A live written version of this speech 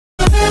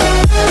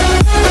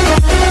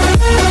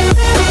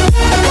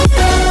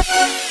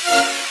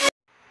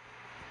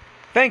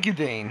Thank you,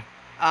 Dean.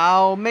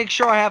 I'll make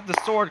sure I have the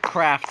sword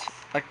craft,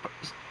 like,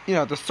 you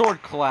know, the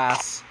sword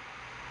class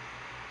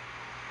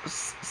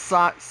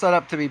set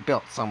up to be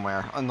built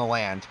somewhere on the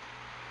land.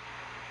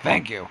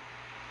 Thank you.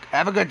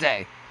 Have a good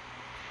day.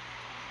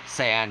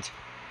 Sand.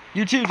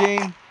 You too,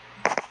 Dean.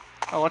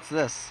 Oh, what's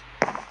this?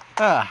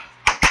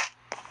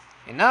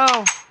 You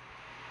know,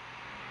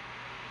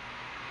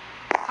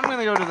 I'm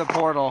gonna go to the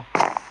portal.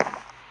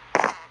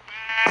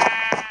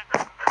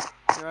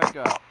 Here I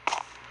go.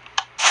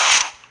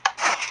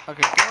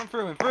 Okay, going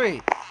through in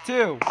 3,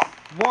 2,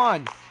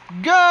 1,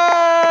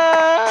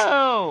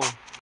 go!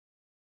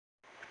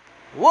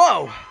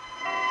 Whoa!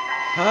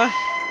 Huh?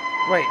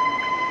 Wait,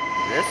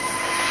 this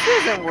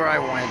isn't where I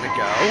wanted to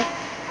go.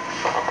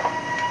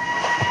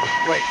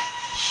 Wait,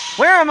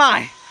 where am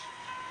I?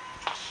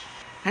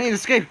 I need to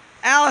escape.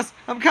 Alice,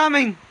 I'm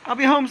coming! I'll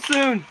be home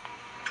soon.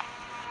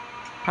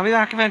 I'll be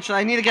back eventually.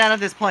 I need to get out of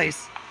this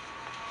place.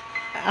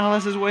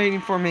 Alice is waiting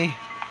for me.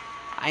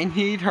 I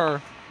need her.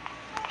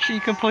 She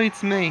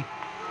completes me.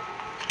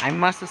 I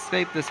must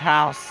escape this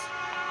house.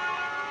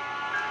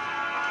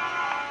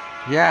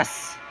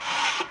 Yes.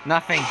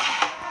 Nothing.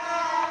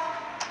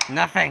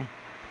 Nothing.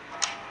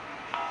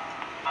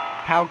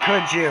 How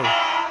could you?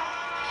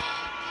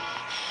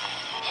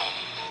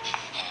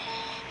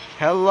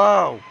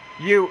 Hello,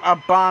 you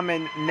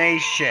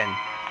abomination.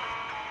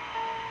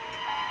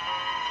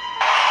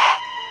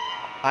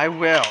 I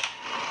will.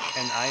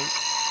 And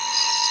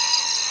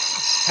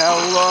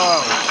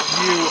Hello,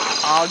 you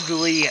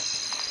ugly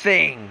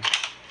thing.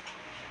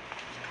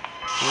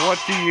 What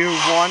do you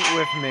want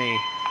with me?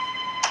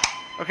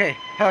 Okay,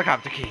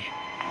 helicopter key.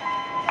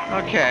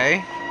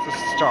 Okay, it's a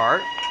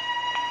start.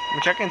 I'm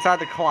gonna check inside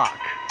the clock.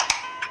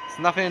 There's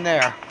nothing in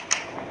there.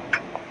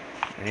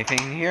 Anything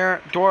in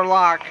here? Door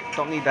lock.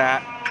 Don't need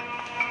that.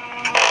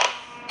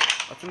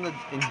 What's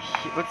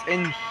what's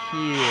in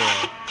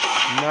here?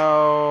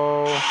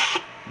 No.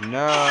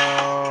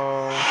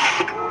 No.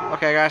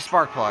 Okay, I got a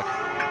spark plug.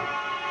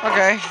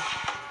 Okay.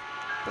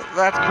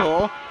 That's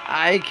cool.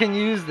 I can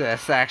use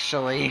this,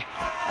 actually.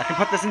 I can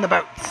put this in the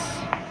boats.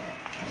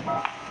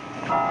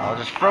 I'll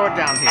just throw it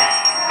down here.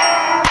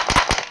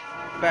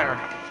 Better.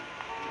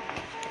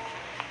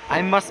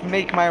 I must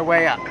make my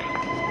way up.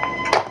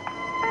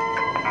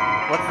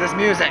 What's this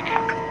music?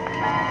 Oh,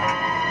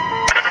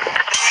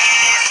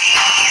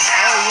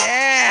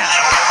 yeah!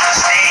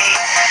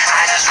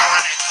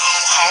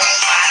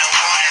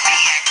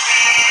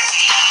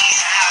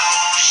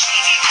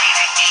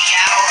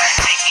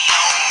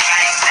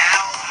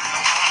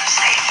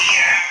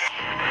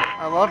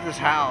 I love this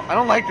house. I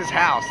don't like this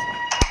house.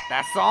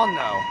 That song,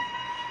 though.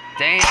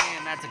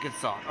 Damn, that's a good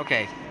song.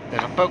 Okay,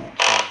 there's a boat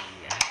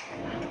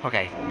key.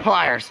 Okay,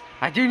 pliers.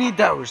 I do need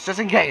those, just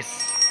in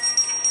case.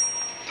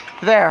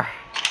 There.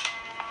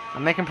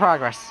 I'm making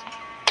progress.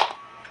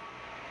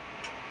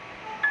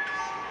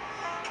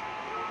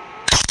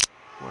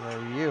 What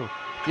are you?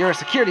 You're a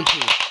security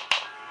key.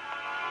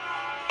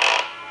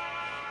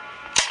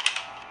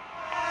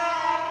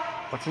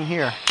 What's in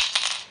here?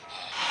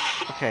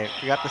 Okay,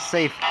 we got the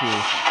safe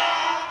key.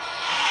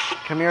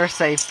 Come here,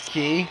 safe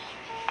key.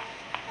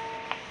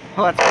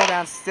 Let's go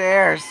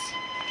downstairs.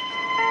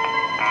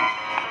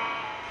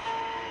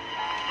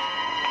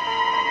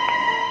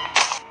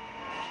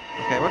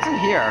 Okay, what's in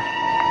here?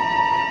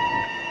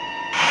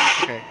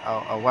 Okay,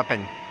 oh, a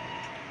weapon.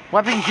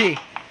 Weapon key!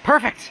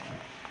 Perfect!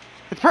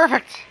 It's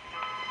perfect!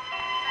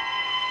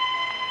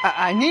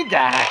 I need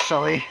that,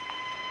 actually.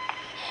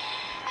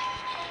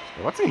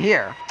 What's in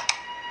here?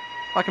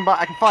 I can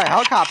fly a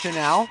helicopter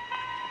now.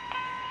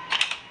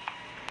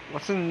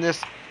 What's in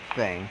this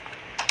thing?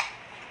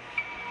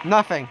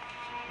 Nothing.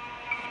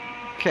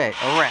 Okay,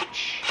 a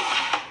wrench.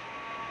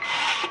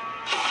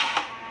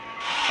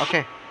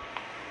 Okay.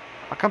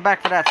 I'll come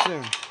back for that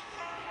soon.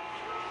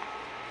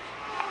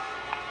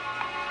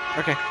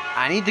 Okay,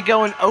 I need to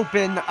go and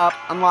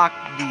unlock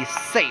the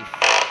safe.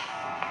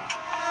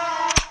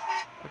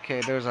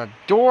 Okay, there's a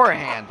door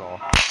handle.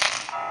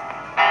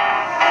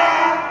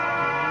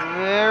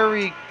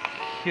 Very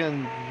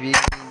convenient.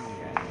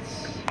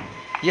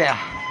 Yeah.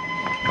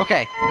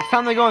 Okay, it's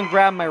time to go and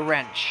grab my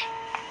wrench.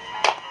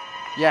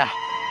 Yeah.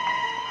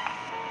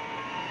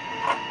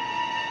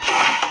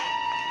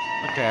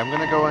 Okay, I'm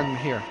gonna go in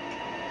here.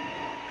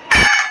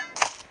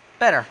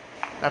 Better.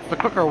 That's the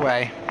quicker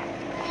way. Here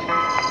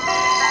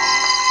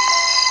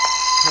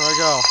I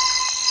go.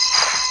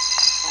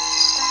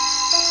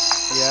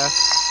 Yes.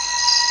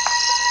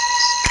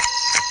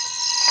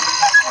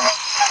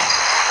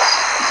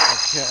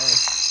 Okay.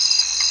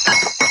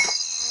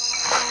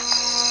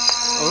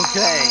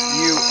 Okay,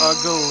 you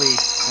ugly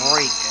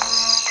freak.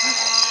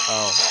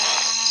 Oh.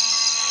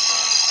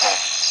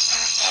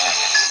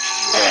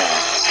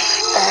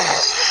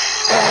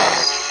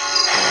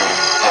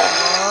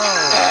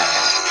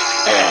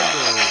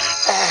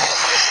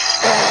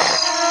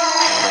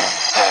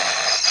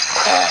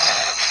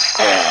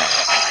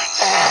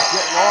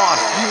 Get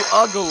lost, you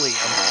ugly.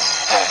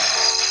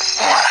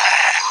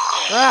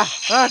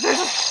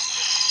 Jesus.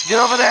 Get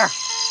over there.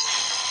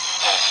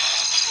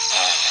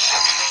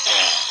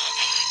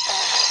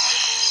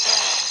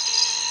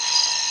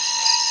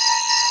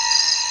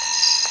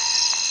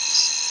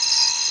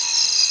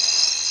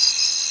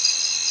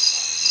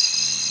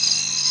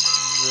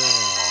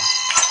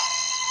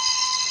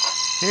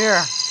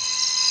 Here.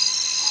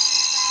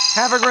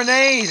 Have a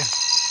grenade.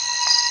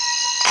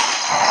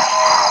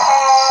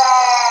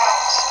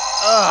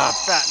 Ugh,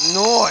 that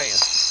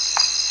noise.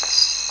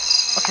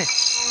 Okay.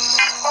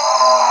 Shut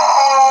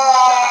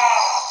up.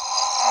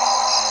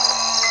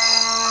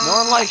 No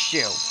one likes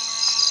you.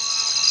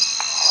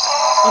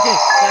 Okay,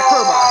 that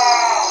crowbar.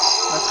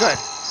 That's good.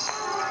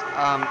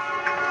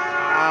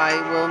 I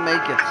will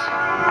make it.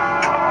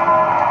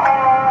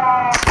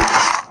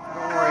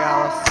 Don't worry,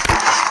 Alice.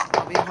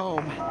 I'll be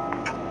home.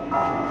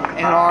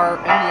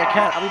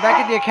 I'll be back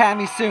at the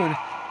academy soon.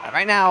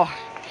 Right now,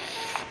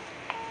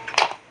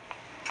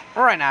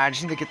 I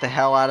just need to get the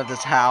hell out of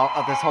this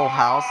whole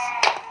house.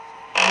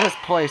 This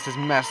place is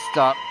messed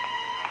up.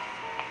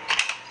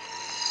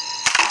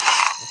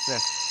 What's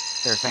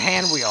this? There's the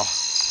hand wheel.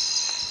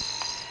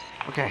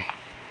 Okay.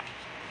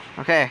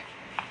 Okay.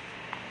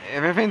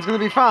 Everything's gonna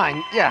be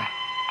fine. Yeah.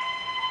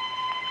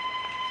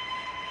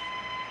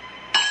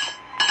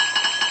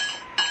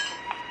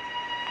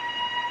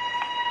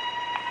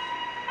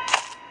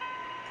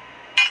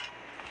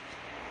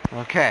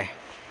 Okay.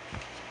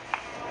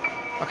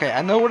 Okay,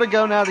 I know where to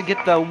go now to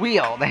get the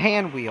wheel, the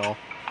hand wheel.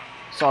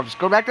 So I'll just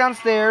go back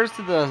downstairs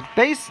to the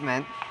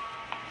basement,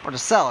 or the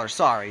cellar,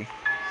 sorry.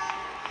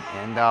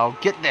 And I'll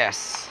get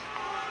this.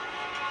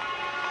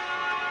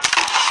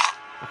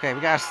 Okay,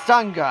 we got a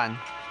stun gun.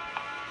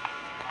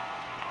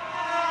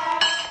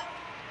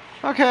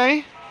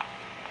 Okay.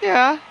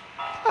 Yeah,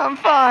 I'm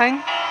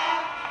fine.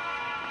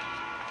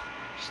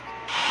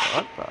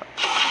 What the?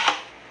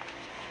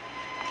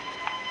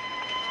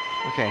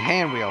 Okay,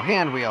 hand wheel,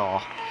 hand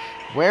wheel.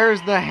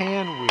 Where's the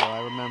hand wheel?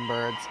 I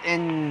remember it's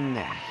in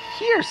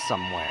here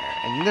somewhere,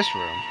 in this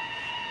room.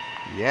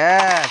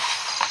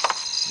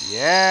 Yes!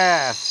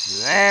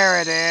 Yes!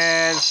 There it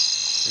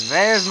is!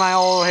 There's my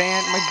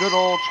good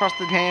old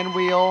trusted hand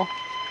wheel.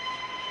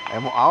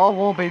 And I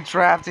won't be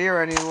trapped here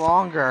any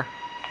longer.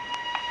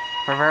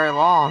 For very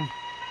long.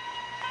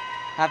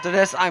 After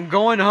this, I'm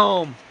going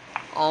home.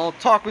 I'll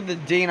talk with the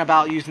dean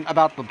about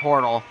the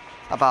portal.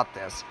 About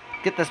this.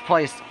 Get this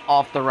place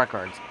off the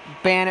records.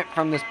 Ban it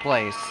from this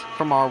place.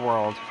 From our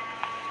world.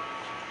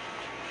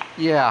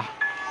 Yeah.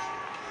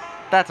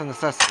 That's a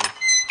necessity.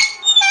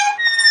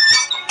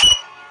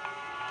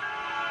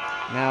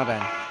 Now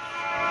then.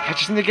 I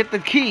just need to get the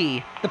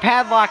key. The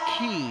padlock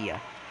key.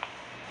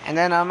 And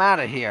then I'm out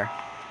of here.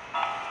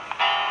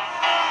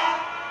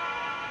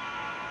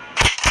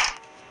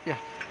 Yeah.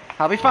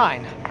 I'll be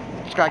fine.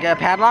 Just gotta get a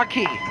padlock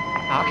key.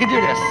 I can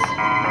do this.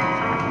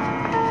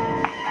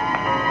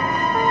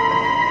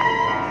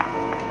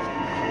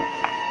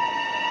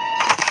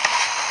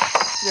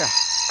 Yeah,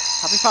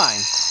 I'll be fine.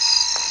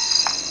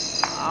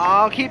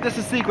 I'll keep this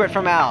a secret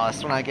from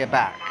Alice when I get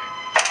back.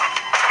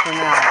 For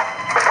now.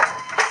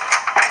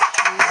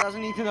 She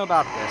doesn't need to know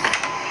about this.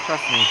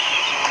 Trust me.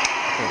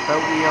 Okay,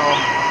 boat wheel.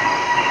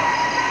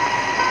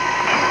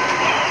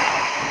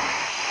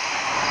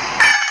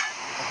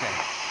 Okay.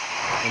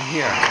 In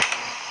here.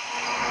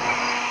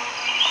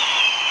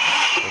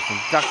 There's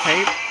some duct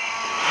tape.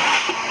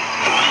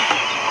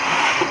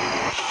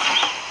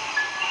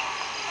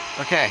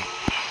 Okay.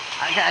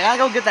 I gotta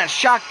go get that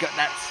shotgun,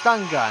 that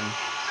stun gun.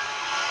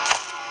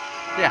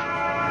 Yeah,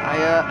 I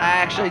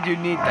actually do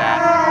need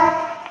that.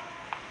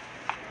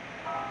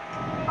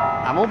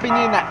 I won't be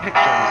needing that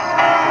picture for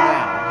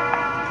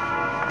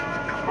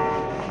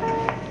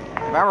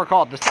now. If I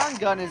recall, the stun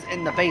gun is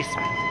in the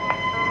basement.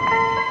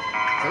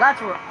 So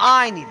that's where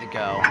I need to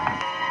go.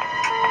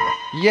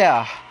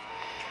 Yeah.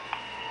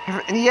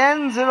 In the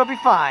end, it'll be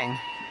fine.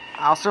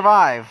 I'll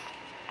survive.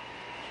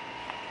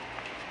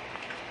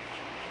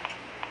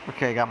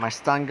 Okay, got my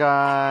stun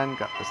gun,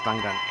 got the stun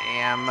gun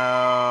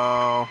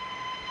ammo.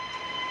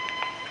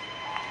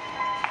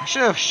 I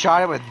should have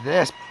shot it with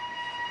this,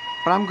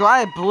 but I'm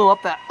glad I blew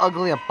up that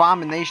ugly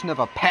abomination of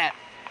a pet.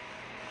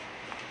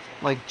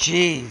 Like,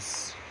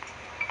 jeez.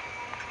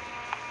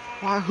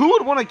 Why, who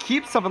would want to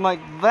keep something like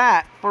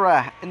that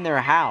in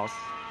their house?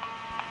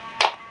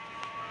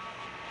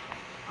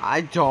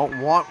 I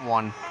don't want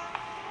one.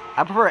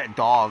 I prefer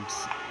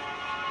dogs.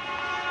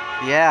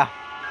 Yeah.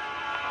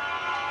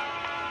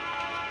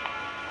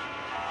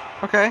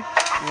 Okay,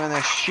 I'm gonna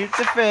shoot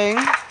the thing.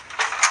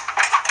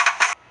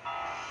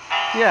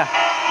 Yeah,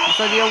 this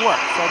idea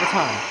works all the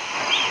time.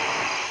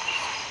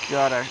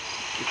 Gotta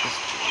get this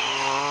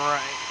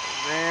right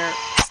there.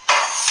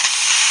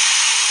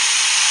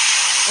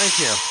 Thank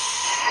you.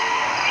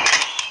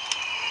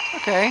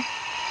 Okay,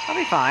 I'll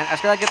be fine. I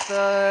just gotta get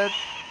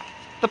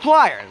the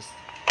pliers.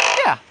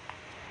 Yeah.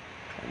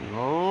 And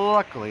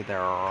luckily they're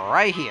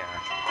right here.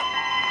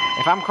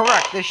 If I'm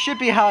correct, this should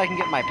be how I can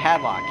get my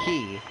padlock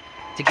key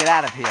to get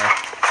out of here.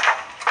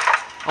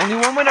 Only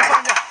one way to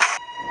find out.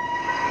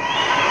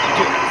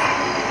 Do it.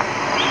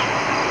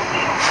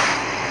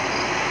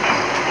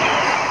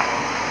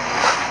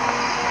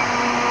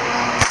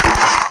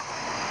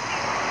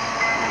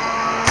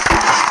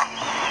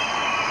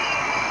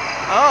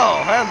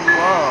 Oh,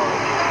 hello.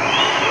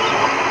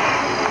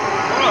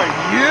 What are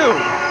you?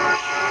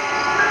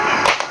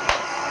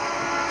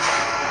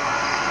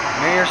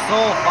 May your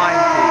soul find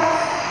peace.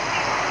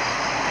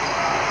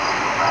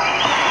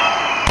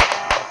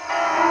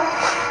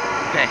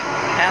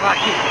 have a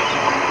key.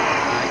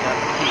 I got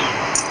the key.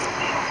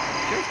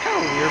 Feels kind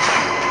of weird.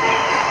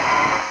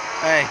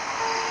 Hey,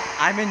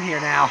 I'm in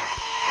here now.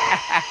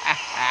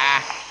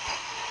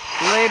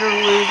 Later,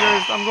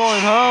 losers. I'm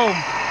going home.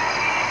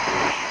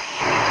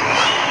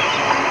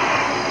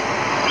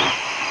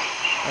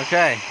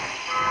 Okay.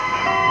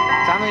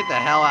 Time to get the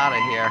hell out of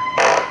here.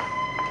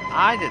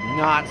 I did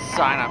not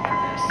sign up for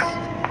this.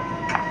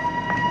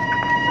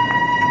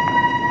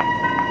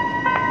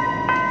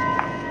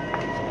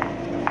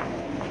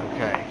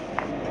 Okay.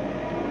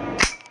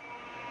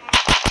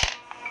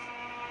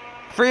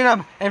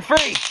 Freedom and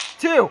 3,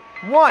 2,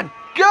 1,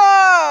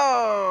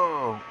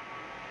 go!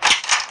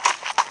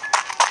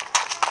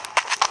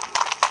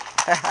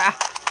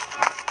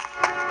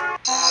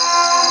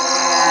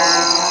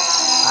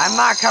 I'm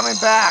not coming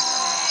back.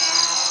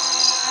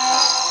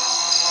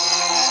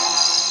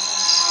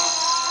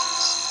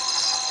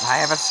 I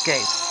have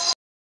escaped.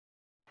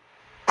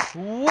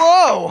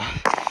 Whoa!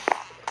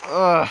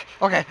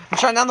 Okay, I'm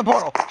shutting down the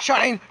portal.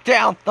 Shutting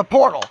down the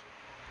portal.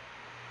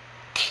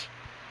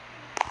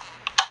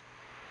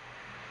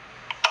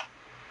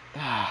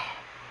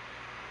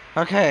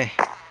 Okay.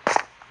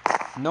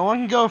 No one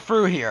can go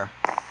through here.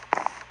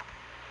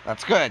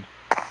 That's good.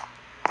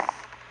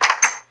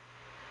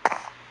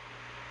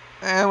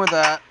 And with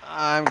that,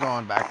 I'm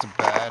going back to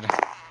bed.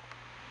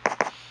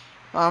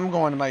 I'm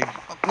going to my...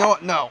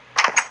 No.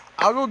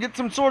 I'll go get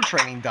some sword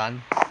training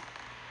done.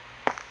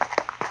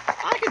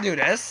 I can do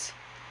this.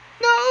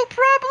 No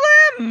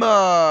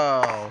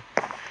problemo.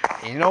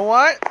 You know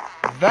what?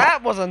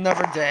 That was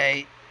another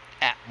day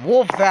at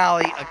Wolf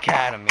Valley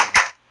Academy.